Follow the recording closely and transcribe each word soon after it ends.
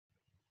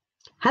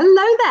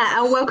Hello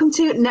there, and welcome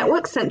to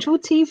Network Central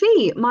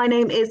TV. My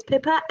name is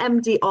Pippa,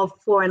 MD of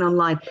Foreign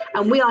Online,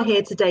 and we are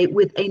here today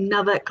with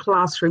another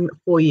classroom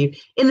for you.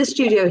 In the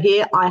studio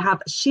here, I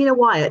have Sheena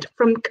Whyatt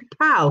from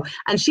KAPOW,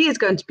 and she is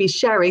going to be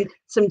sharing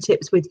some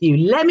tips with you.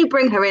 Let me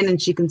bring her in and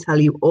she can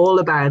tell you all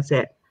about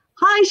it.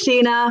 Hi,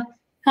 Sheena.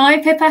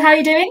 Hi, Pippa. How are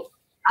you doing?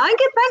 I'm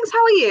good, thanks.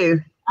 How are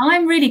you?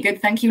 I'm really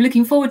good, thank you.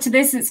 Looking forward to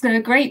this. It's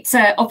a great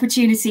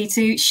opportunity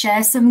to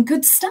share some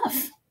good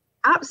stuff.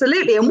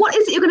 Absolutely. And what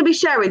is it you're going to be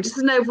sharing, just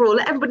as an overall?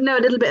 Let everybody know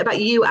a little bit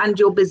about you and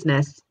your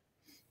business.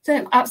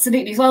 So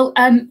absolutely. Well,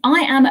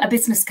 I am a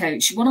business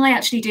coach. What I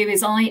actually do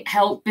is I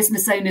help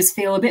business owners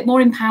feel a bit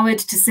more empowered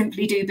to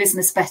simply do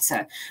business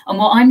better. And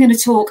what I'm going to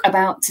talk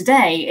about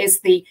today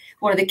is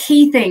one of the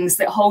key things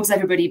that holds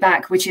everybody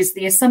back, which is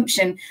the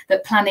assumption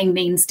that planning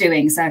means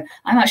doing. So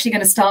I'm actually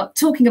going to start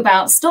talking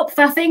about stop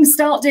faffing,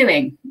 start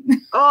doing.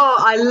 Oh,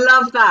 I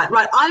love that.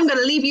 Right. I'm going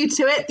to leave you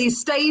to it. The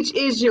stage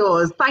is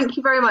yours. Thank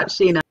you very much,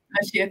 Sheena.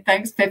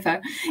 Thanks,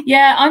 Pippa.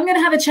 Yeah, I'm going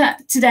to have a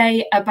chat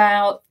today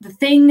about the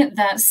thing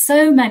that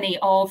so many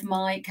of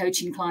my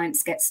coaching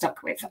clients get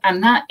stuck with,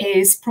 and that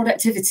is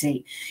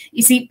productivity.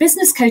 You see,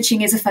 business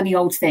coaching is a funny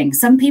old thing.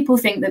 Some people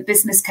think that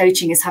business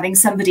coaching is having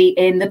somebody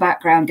in the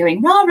background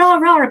going rah, rah,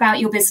 rah about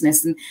your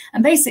business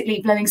and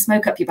basically blowing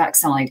smoke up your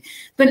backside.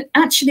 But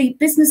actually,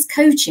 business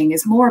coaching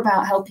is more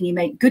about helping you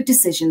make good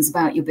decisions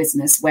about your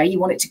business, where you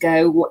want it to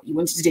go, what you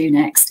wanted to do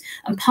next.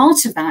 And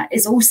part of that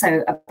is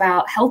also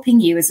about helping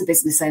you as a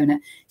business owner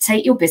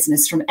take your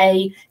business from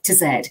A to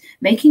Z,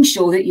 making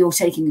sure that you're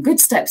taking good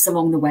steps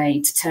along the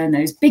way to turn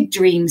those big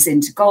dreams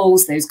into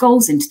goals, those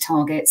goals into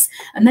targets,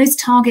 and those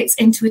targets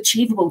into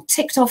achievable,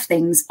 ticked off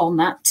things on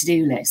that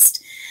to-do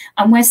list.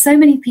 And where so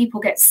many people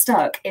get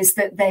stuck is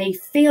that they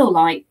feel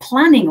like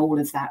planning all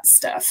of that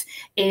stuff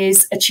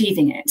is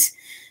achieving it.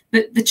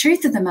 But the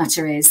truth of the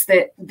matter is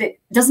that that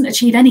doesn't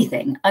achieve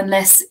anything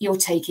unless you're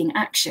taking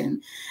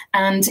action.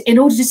 And in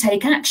order to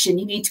take action,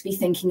 you need to be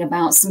thinking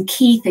about some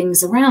key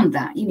things around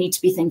that. You need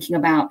to be thinking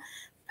about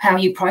how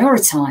you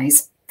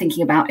prioritize,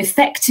 thinking about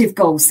effective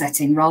goal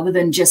setting rather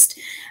than just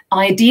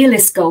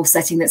idealist goal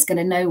setting that's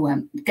going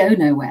to go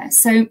nowhere.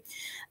 So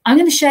I'm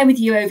going to share with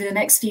you over the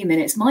next few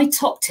minutes my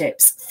top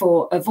tips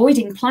for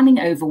avoiding planning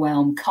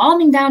overwhelm,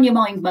 calming down your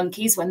mind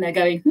monkeys when they're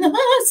going,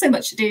 so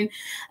much to do,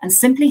 and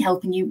simply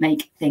helping you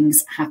make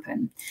things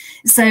happen.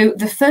 So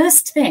the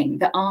first thing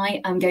that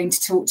I am going to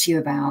talk to you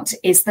about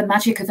is the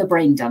magic of a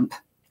brain dump.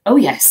 Oh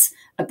yes,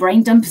 a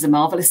brain dump is a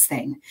marvelous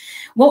thing.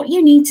 What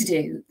you need to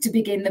do to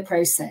begin the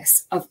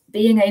process of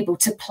being able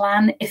to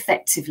plan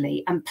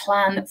effectively and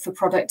plan for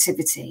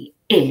productivity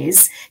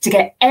is to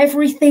get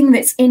everything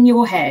that's in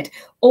your head,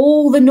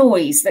 all the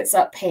noise that's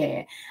up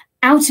here,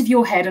 out of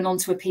your head and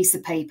onto a piece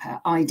of paper,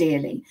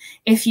 ideally.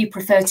 If you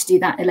prefer to do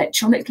that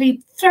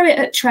electronically, throw it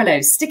at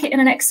Trello, stick it in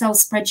an Excel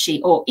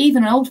spreadsheet or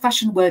even an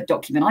old-fashioned Word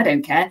document, I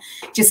don't care.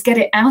 Just get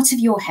it out of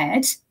your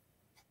head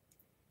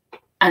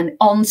and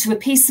onto a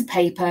piece of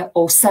paper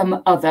or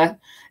some other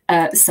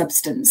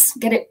substance.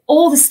 Get it,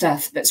 all the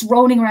stuff that's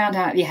rolling around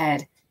out of your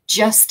head,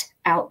 just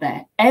out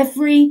there.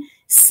 Every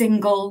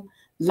single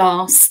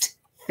last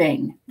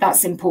thing.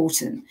 That's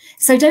important.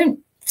 So don't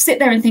sit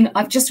there and think,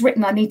 I've just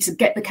written I need to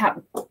get the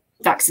cat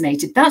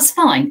vaccinated. That's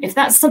fine. If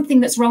that's something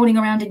that's rolling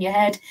around in your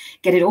head,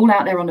 get it all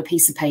out there on a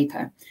piece of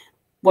paper.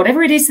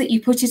 Whatever it is that you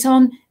put it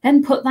on,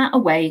 then put that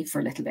away for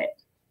a little bit.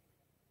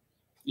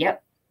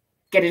 Yep.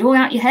 Get it all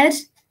out your head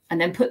and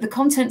then put the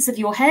contents of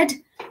your head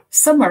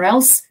somewhere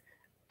else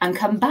and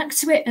come back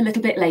to it a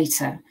little bit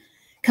later.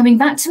 Coming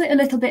back to it a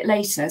little bit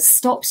later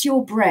stops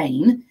your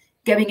brain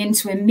going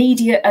into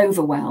immediate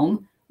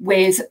overwhelm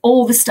with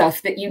all the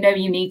stuff that you know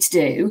you need to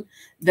do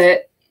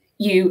that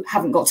you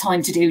haven't got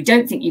time to do,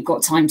 don't think you've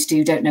got time to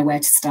do, don't know where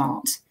to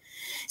start.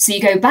 So you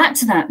go back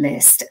to that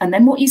list, and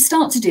then what you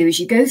start to do is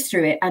you go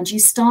through it and you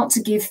start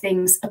to give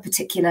things a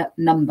particular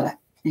number,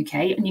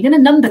 okay? And you're going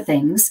to number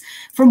things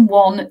from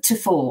 1 to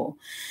 4.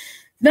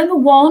 Number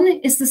 1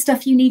 is the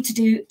stuff you need to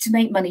do to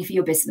make money for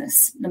your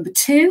business. Number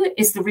 2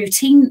 is the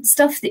routine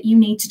stuff that you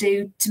need to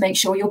do to make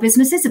sure your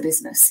business is a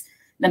business.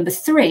 Number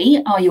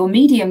 3 are your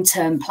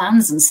medium-term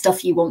plans and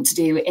stuff you want to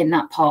do in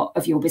that part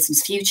of your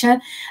business future.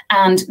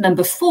 And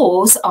number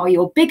 4s are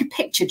your big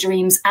picture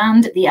dreams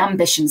and the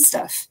ambition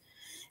stuff.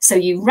 So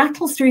you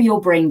rattle through your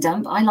brain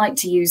dump. I like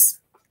to use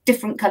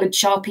different coloured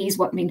Sharpies,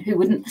 who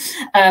wouldn't?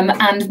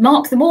 And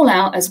mark them all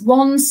out as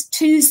 1s,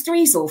 2s,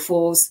 3s or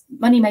 4s.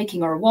 Money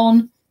making are a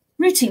 1,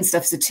 routine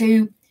stuff's a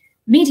 2,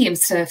 medium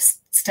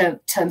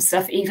term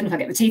stuff, even if I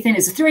get the teeth in,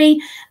 is a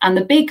 3, and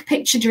the big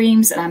picture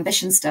dreams and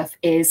ambition stuff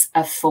is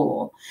a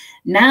 4.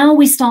 Now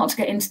we start to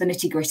get into the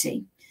nitty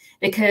gritty,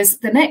 because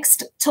the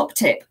next top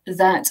tip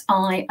that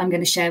I am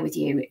going to share with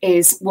you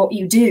is what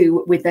you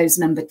do with those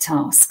numbered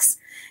tasks.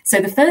 So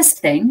the first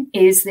thing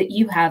is that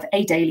you have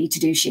a daily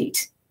to-do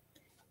sheet.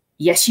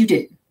 Yes, you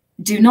do.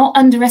 Do not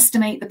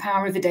underestimate the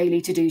power of a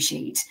daily to-do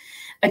sheet.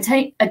 A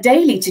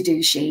daily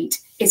to-do sheet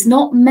is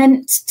not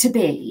meant to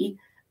be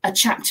a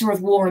chapter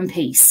of War and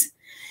Peace.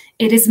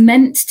 It is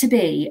meant to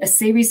be a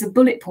series of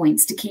bullet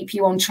points to keep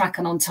you on track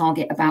and on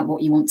target about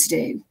what you want to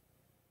do.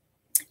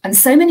 And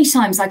so many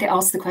times I get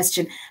asked the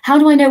question, how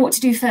do I know what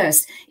to do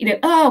first?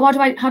 How do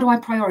I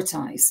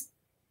prioritize?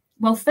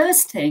 Well,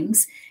 first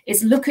things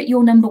is look at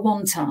your number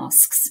one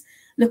tasks.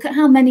 Look at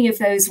how many of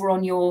those were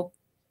on your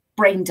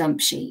brain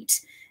dump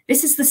sheet.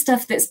 This is the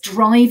stuff that's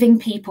driving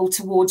people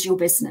towards your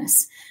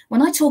business.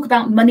 When I talk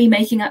about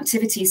money-making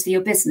activities for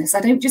your business, I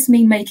don't just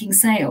mean making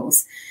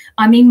sales.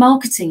 I mean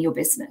marketing your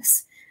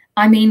business.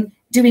 I mean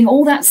doing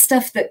all that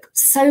stuff that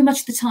so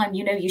much of the time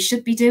you know you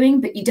should be doing,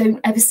 but you don't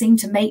ever seem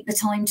to make the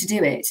time to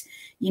do it.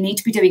 You need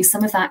to be doing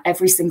some of that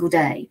every single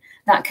day.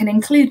 That can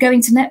include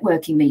going to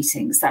networking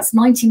meetings. That's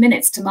 90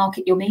 minutes to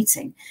market your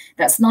meeting.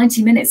 That's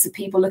 90 minutes of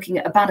people looking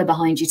at a banner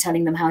behind you,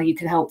 telling them how you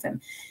can help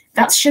them.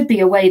 That should be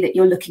a way that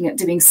you're looking at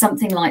doing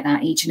something like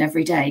that each and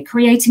every day,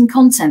 creating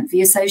content for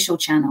your social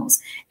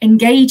channels,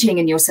 engaging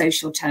in your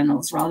social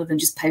channels rather than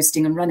just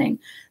posting and running,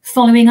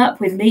 following up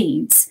with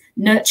leads,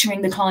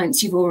 nurturing the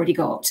clients you've already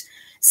got.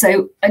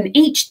 So, and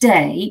each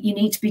day you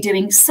need to be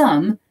doing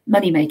some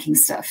money-making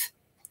stuff.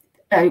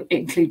 It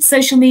includes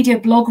social media,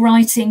 blog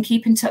writing,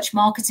 keep in touch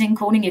marketing,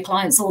 calling your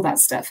clients, all that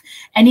stuff,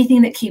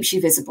 anything that keeps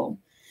you visible.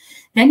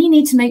 Then you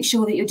need to make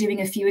sure that you're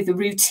doing a few of the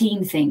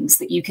routine things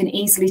that you can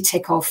easily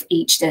tick off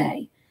each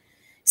day.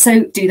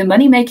 So do the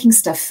money-making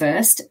stuff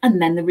first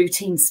and then the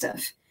routine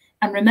stuff.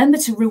 And remember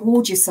to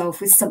reward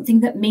yourself with something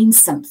that means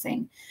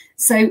something.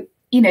 So,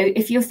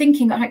 if you're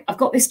thinking, I've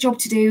got this job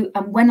to do,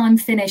 and when I'm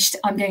finished,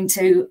 I'm going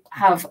to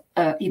have,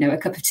 a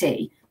cup of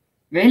tea.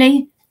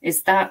 Really?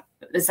 Is that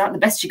the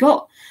best you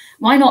got?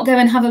 Why not go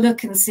and have a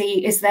look and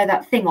see, is there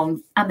that thing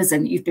on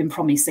Amazon you've been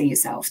promising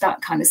yourself?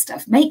 That kind of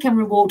stuff. Make a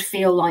reward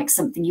feel like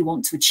something you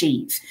want to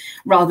achieve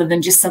rather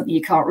than just something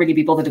you can't really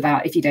be bothered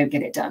about if you don't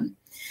get it done.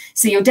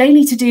 So your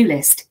daily to-do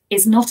list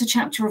is not a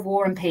chapter of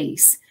War and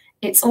Peace.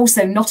 It's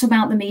also not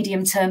about the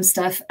medium-term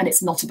stuff, and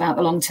it's not about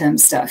the long-term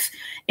stuff.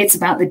 It's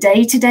about the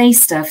day-to-day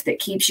stuff that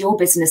keeps your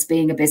business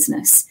being a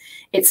business.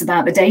 It's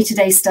about the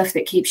day-to-day stuff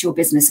that keeps your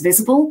business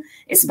visible.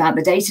 It's about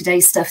the day-to-day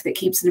stuff that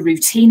keeps the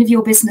routine of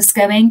your business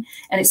going.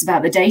 And it's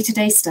about the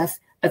day-to-day stuff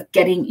of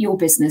getting your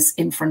business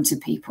in front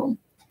of people.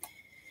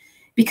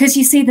 Because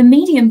you see, the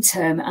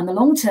medium-term and the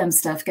long-term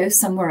stuff goes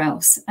somewhere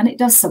else, and it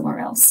does somewhere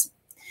else.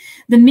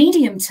 The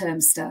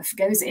medium-term stuff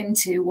goes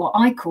into what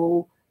I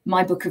call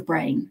my book of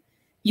brain.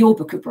 Your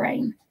book of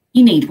brain.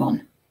 You need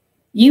one.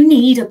 You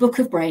need a book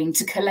of brain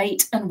to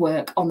collate and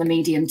work on the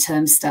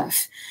medium-term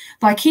stuff.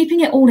 By keeping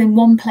it all in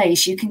one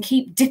place, you can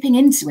keep dipping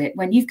into it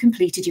when you've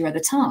completed your other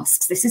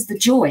tasks. This is the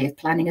joy of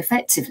planning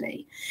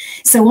effectively.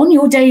 So on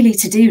your daily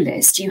to-do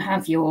list, you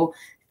have your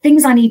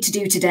things I need to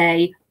do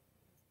today,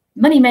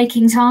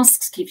 money-making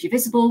tasks, keep you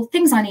visible,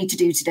 things I need to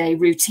do today,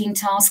 routine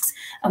tasks.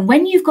 And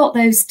when you've got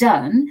those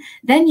done,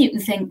 then you can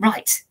think,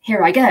 right,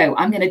 here I go.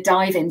 I'm going to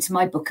dive into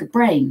my book of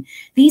brain.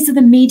 These are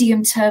the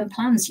medium-term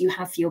plans you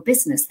have for your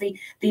business, the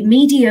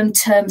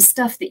medium-term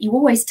stuff that you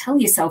always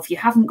tell yourself you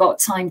haven't got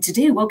time to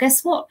do. Well,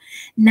 guess what?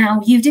 Now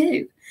you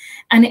do.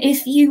 And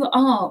if you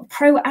are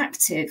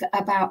proactive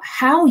about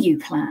how you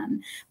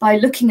plan by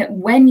looking at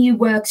when you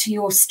work to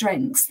your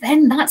strengths,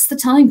 then that's the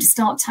time to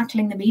start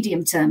tackling the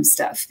medium-term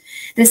stuff.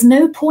 There's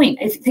no point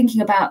if thinking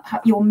about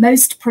your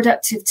most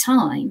productive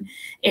time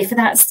if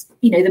that's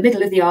the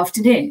middle of the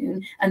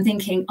afternoon and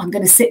thinking, I'm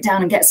going to sit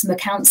down and get some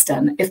accounts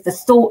done, if the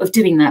thought of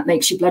doing that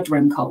makes your blood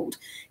run cold.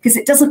 Because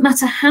it doesn't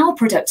matter how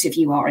productive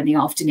you are in the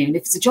afternoon.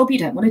 If it's a job you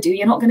don't want to do,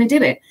 you're not going to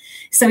do it.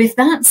 So if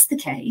that's the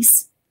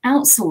case,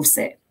 outsource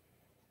it.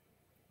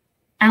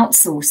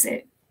 Outsource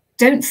it.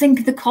 Don't think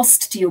of the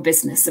cost to your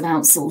business of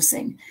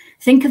outsourcing.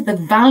 Think of the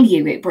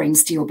value it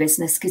brings to your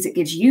business, because it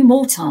gives you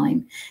more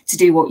time to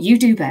do what you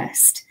do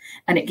best.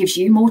 And it gives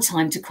you more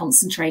time to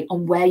concentrate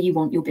on where you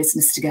want your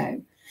business to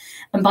go.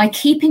 And by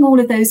keeping all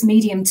of those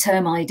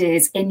medium-term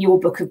ideas in your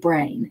book of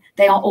brain,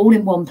 they are all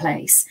in one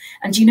place.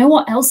 And you know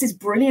what else is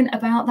brilliant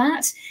about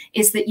that?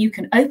 Is that you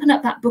can open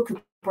up that book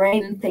of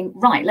brain and think,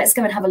 right, let's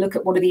go and have a look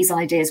at one of these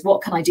ideas.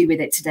 What can I do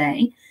with it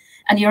today?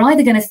 And you're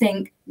either going to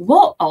think,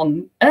 what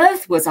on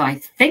earth was I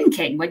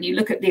thinking, when you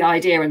look at the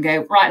idea and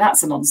go, right,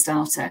 that's a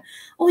non-starter.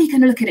 Or you're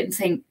going to look at it and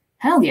think,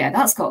 hell yeah,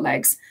 that's got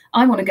legs.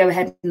 I want to go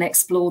ahead and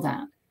explore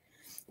that.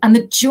 And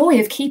the joy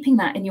of keeping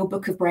that in your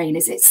book of brain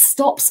is it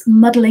stops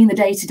muddling the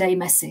day-to-day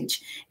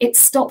message. It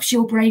stops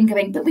your brain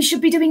going, but we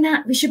should be doing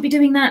that, we should be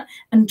doing that,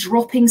 and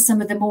dropping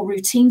some of the more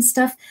routine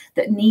stuff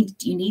that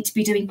you need to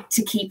be doing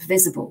to keep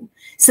visible.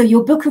 So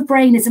your book of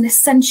brain is an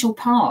essential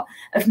part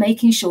of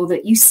making sure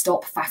that you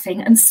stop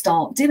faffing and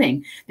start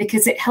doing,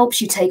 because it helps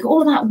you take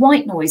all of that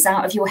white noise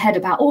out of your head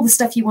about all the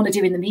stuff you want to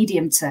do in the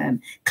medium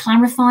term,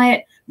 clarify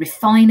it,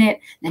 refine it,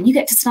 then you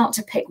get to start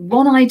to pick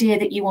one idea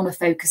that you want to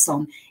focus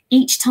on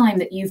each time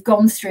that you've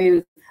gone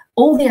through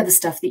all the other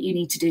stuff that you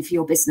need to do for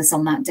your business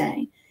on that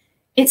day.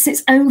 It's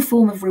its own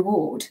form of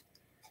reward.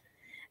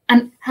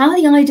 And how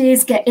the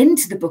ideas get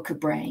into the book of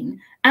brain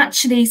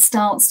actually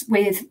starts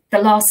with the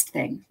last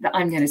thing that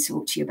I'm going to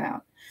talk to you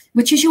about,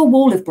 which is your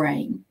wall of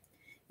brain.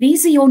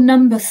 These are your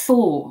number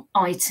 4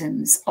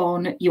 items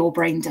on your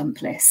brain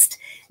dump list.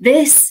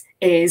 This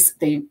is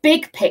the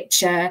big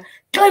picture,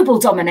 global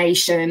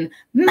domination,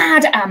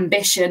 mad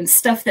ambition,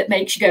 stuff that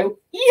makes you go,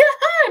 yeah,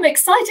 I'm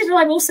excited, and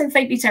I'm also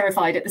faintly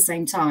terrified at the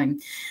same time.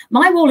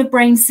 My wall of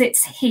brain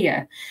sits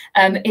here.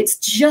 It's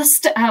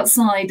just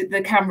outside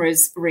the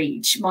camera's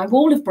reach. My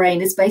wall of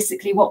brain is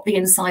basically what the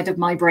inside of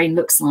my brain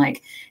looks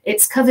like.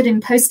 It's covered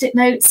in Post-it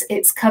notes.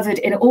 It's covered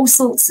in all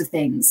sorts of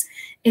things.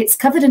 It's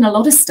covered in a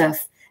lot of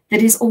stuff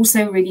that is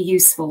also really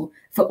useful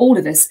for all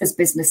of us as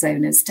business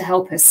owners to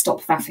help us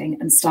stop faffing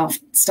and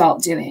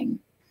start doing.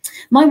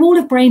 My wall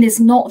of brain is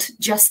not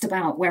just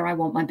about where I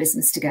want my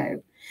business to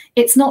go.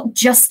 It's not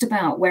just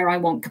about where I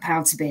want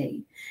KAPOW to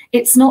be.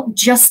 It's not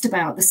just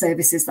about the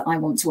services that I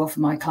want to offer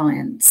my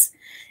clients.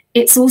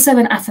 It's also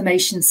an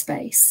affirmation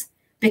space,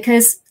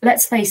 because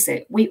let's face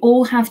it, we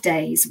all have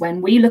days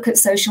when we look at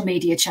social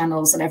media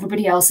channels and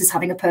everybody else is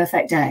having a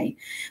perfect day.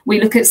 We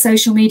look at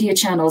social media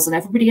channels and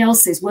everybody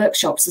else's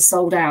workshops are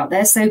sold out.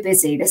 They're so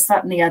busy, this,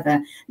 that, and the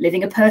other,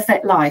 living a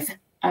perfect life.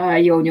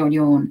 Yawn, yawn,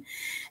 yawn.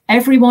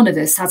 Every one of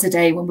us has a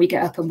day when we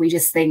get up and we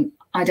just think,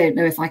 I don't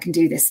know if I can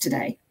do this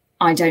today.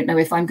 I don't know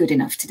if I'm good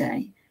enough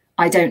today.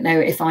 I don't know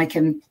if I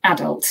can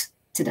adult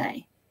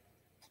today.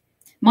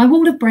 My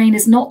wall of brain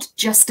is not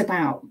just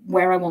about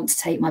where I want to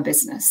take my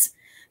business.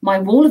 My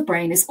wall of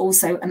brain is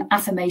also an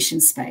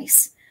affirmation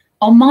space.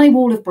 On my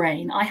wall of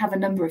brain, I have a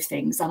number of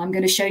things, and I'm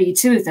going to show you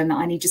 2 of them that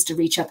I need just to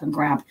reach up and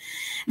grab.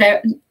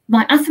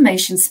 My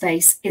affirmation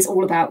space is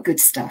all about good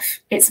stuff.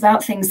 It's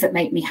about things that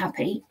make me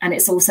happy, and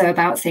it's also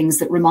about things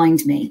that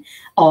remind me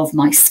of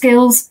my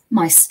skills,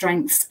 my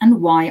strengths,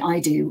 and why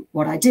I do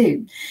what I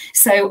do.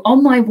 So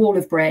on my wall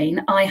of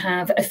brain, I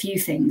have a few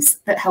things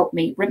that help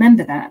me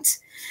remember that.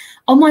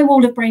 On my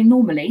wall of brain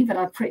normally, that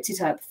I've pricked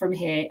it up from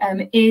here,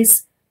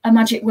 is a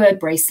magic word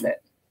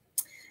bracelet.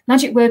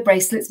 Magic word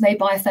bracelets made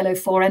by a fellow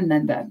 4M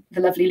member,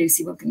 the lovely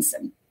Lucy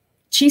Wilkinson.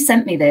 She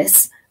sent me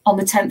this on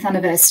the 10th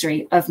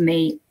anniversary of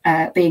me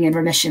being in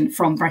remission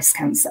from breast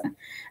cancer.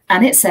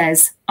 And it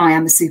says, I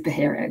am a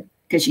superhero,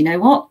 because you know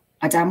what?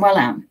 I damn well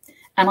am.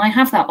 And I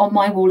have that on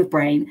my wall of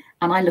brain,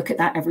 and I look at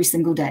that every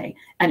single day.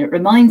 And it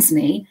reminds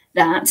me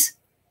that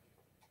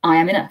I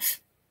am enough.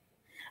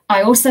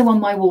 I also, on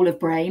my wall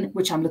of brain,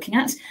 which I'm looking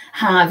at,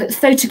 have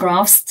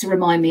photographs to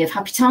remind me of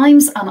happy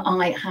times, and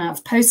I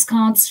have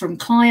postcards from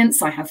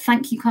clients. I have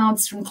thank you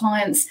cards from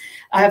clients.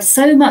 I have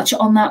so much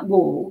on that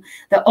wall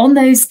that on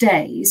those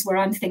days where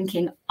I'm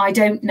thinking, I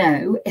don't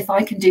know if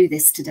I can do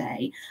this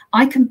today,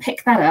 I can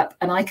pick that up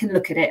and I can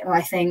look at it and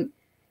I think,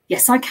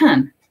 yes, I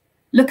can.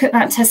 Look at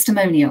that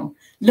testimonial.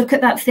 Look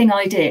at that thing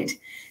I did.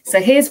 So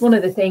here's one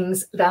of the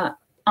things that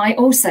I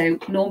also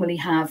normally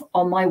have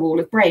on my wall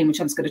of brain, which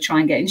I'm just going to try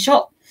and get in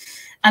shot.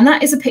 And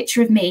that is a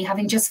picture of me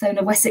having just flown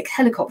a Wessex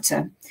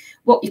helicopter.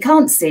 What you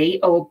can't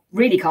see, or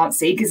really can't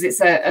see, because it's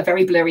a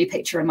very blurry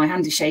picture and my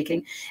hand is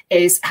shaking,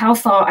 is how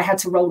far I had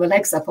to roll the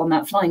legs up on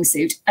that flying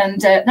suit. And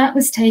that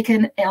was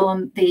taken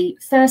on the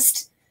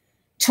first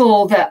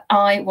tour that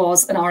I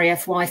was an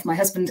RAF wife. My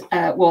husband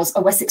was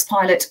a Wessex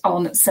pilot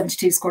on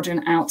 72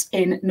 Squadron out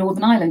in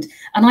Northern Ireland.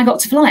 And I got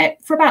to fly it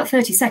for about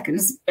 30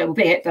 seconds,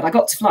 albeit, but I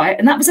got to fly it.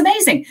 And that was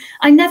amazing.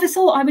 I never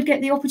thought I would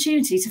get the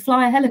opportunity to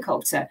fly a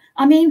helicopter.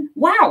 I mean,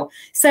 wow.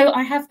 So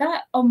I have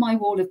that on my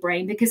wall of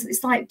brain, because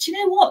it's like, do you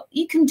know what?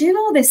 You can do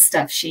all this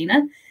stuff,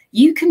 Sheena.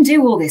 You can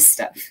do all this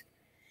stuff.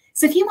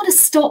 So if you want to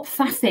stop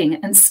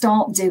faffing and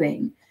start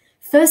doing,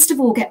 first of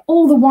all, get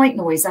all the white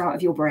noise out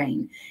of your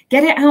brain.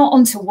 Get it out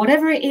onto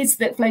whatever it is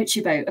that floats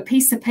your boat. A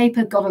piece of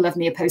paper, gotta love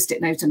me a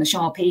Post-it note and a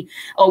Sharpie,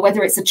 or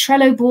whether it's a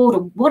Trello board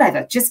or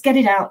whatever, just get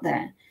it out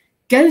there.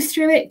 Go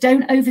through it,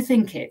 don't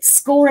overthink it.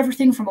 Score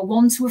everything from a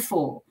 1 to a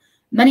 4.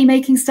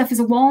 Money-making stuff is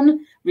a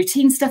 1,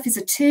 routine stuff is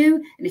a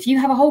 2, and if you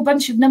have a whole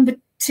bunch of number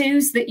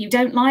 2s that you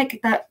don't like,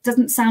 that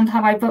doesn't sound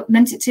how I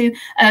meant it to,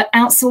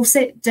 outsource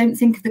it. Don't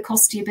think of the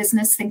cost to your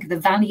business, think of the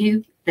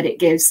value that it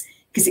gives,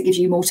 because it gives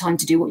you more time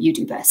to do what you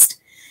do best.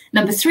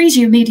 Number 3 is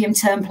your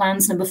medium-term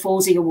plans. Number 4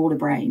 is your wall of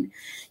brain.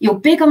 Your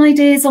big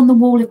ideas on the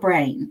wall of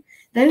brain.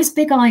 Those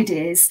big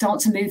ideas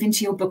start to move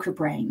into your book of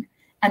brain.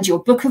 And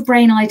your book of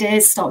brain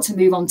ideas start to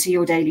move onto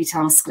your daily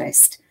task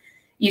list.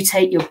 You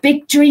take your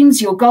big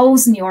dreams, your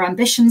goals, and your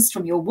ambitions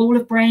from your wall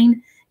of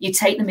brain. You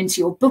take them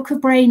into your book of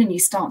brain and you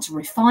start to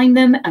refine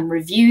them and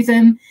review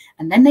them.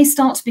 And then they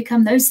start to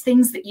become those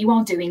things that you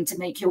are doing to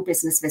make your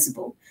business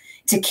visible,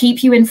 to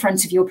keep you in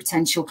front of your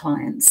potential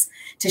clients,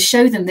 to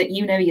show them that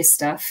you know your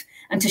stuff,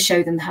 and to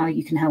show them how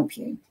you can help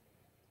you.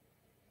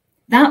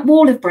 That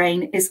wall of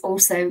brain is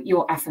also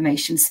your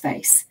affirmation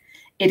space.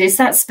 It is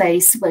that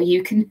space where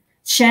you can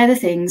share the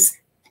things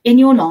in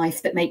your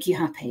life that make you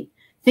happy,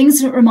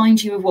 things that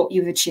remind you of what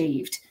you've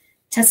achieved,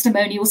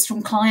 testimonials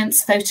from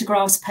clients,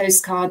 photographs,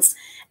 postcards,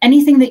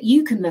 anything that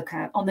you can look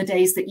at on the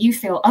days that you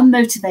feel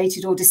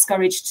unmotivated or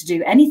discouraged to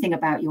do anything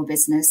about your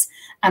business.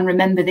 And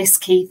remember this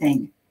key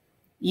thing: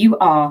 you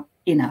are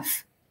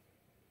enough.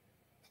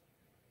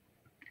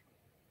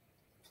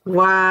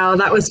 Wow,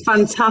 that was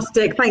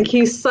fantastic. Thank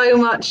you so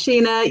much,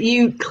 Sheena.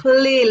 You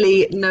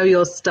clearly know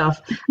your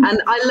stuff. And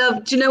I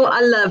love, do you know what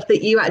I love?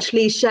 That you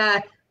actually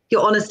share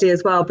your honesty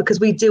as well, because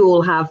we do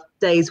all have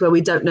days where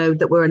we don't know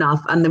that we're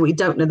enough, and then we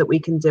don't know that we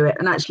can do it.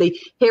 And actually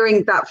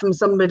hearing that from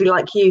somebody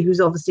like you, who's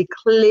obviously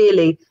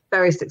clearly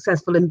very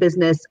successful in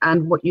business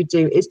and what you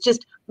do, is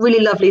just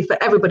really lovely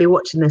for everybody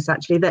watching this,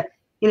 actually, that,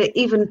 you know,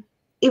 even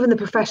the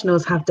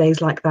professionals have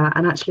days like that.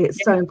 And actually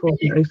it's so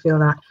important that we feel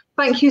that.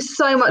 Thank you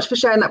so much for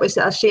sharing that with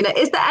us, Sheena.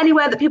 Is there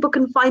anywhere that people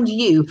can find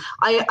you?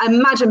 I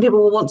imagine people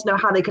will want to know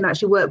how they can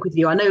actually work with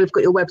you. I know we've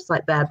got your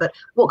website there, but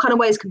what kind of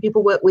ways can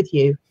people work with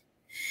you?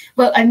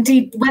 Well,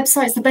 indeed, the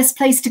website's the best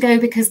place to go,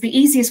 because the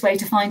easiest way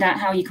to find out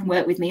how you can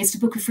work with me is to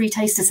book a free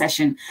taster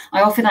session.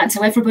 I offer that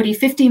to everybody,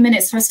 15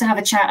 minutes for us to have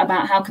a chat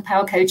about how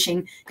KAPOW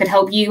coaching could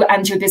help you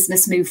and your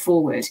business move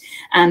forward.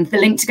 And the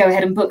link to go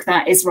ahead and book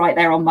that is right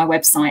there on my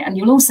website. And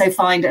you'll also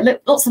find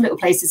lots of little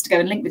places to go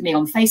and link with me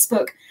on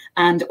Facebook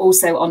and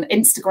also on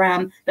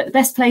Instagram. But the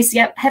best place,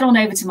 head on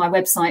over to my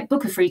website,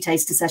 book a free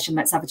taster session.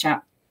 Let's have a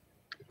chat.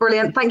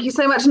 Brilliant. Thank you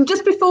so much. And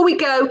just before we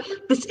go,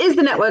 this is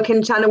the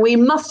networking channel. We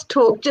must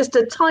talk just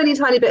a tiny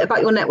bit about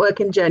your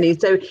networking journey.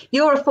 So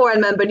you're a 4N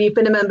member and you've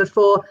been a member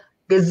for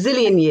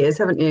gazillion years,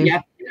 haven't you?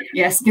 Yeah.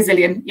 Yes,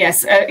 gazillion.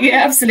 Yes.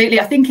 Yeah, absolutely.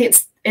 I think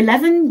it's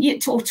 11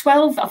 or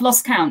 12. I've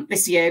lost count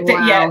this year. But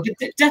wow.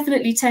 Yeah,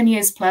 definitely 10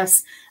 years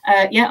plus.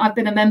 I've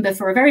been a member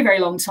for a very, very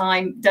long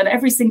time, done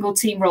every single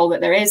team role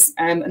that there is.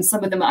 And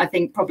some of them I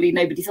think probably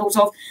nobody thought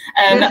of.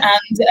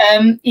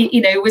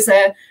 Was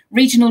a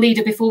regional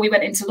leader before we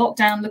went into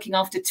lockdown, looking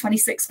after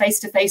 26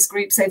 face-to-face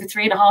groups over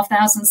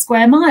 3,500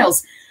 square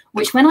miles.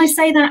 Which, when I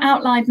say that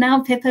out loud now,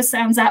 Pippa,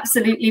 sounds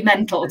absolutely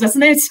mental,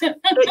 doesn't it?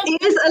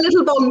 It is a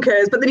little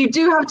bonkers, but then you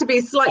do have to be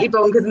slightly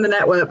bonkers in the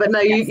network. But no,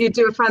 you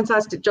do a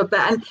fantastic job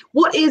there. And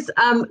what is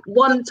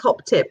one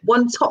top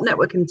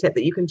networking tip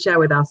that you can share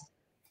with us?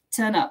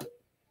 Turn up.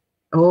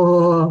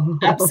 Oh,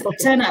 absolutely.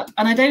 Turn up.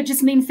 And I don't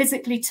just mean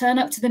physically turn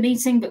up to the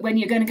meeting, but when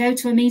you're going to go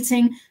to a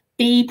meeting,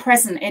 be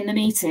present in the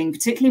meeting,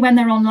 particularly when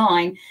they're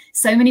online.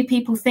 So many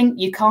people think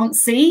you can't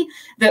see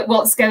that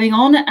what's going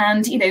on.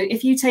 And, you know,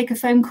 if you take a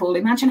phone call,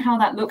 imagine how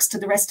that looks to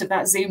the rest of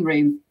that Zoom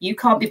room. You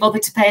can't be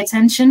bothered to pay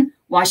attention.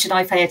 Why should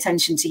I pay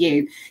attention to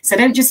you? So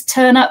don't just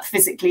turn up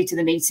physically to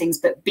the meetings,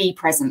 but be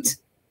present.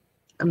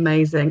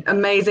 Amazing.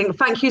 Amazing.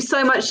 Thank you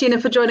so much,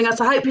 Sheena, for joining us.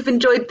 I hope you've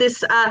enjoyed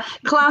this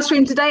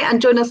classroom today, and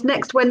join us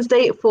next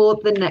Wednesday for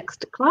the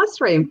next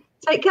classroom.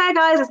 Take care,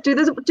 guys. Let's do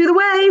the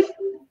wave.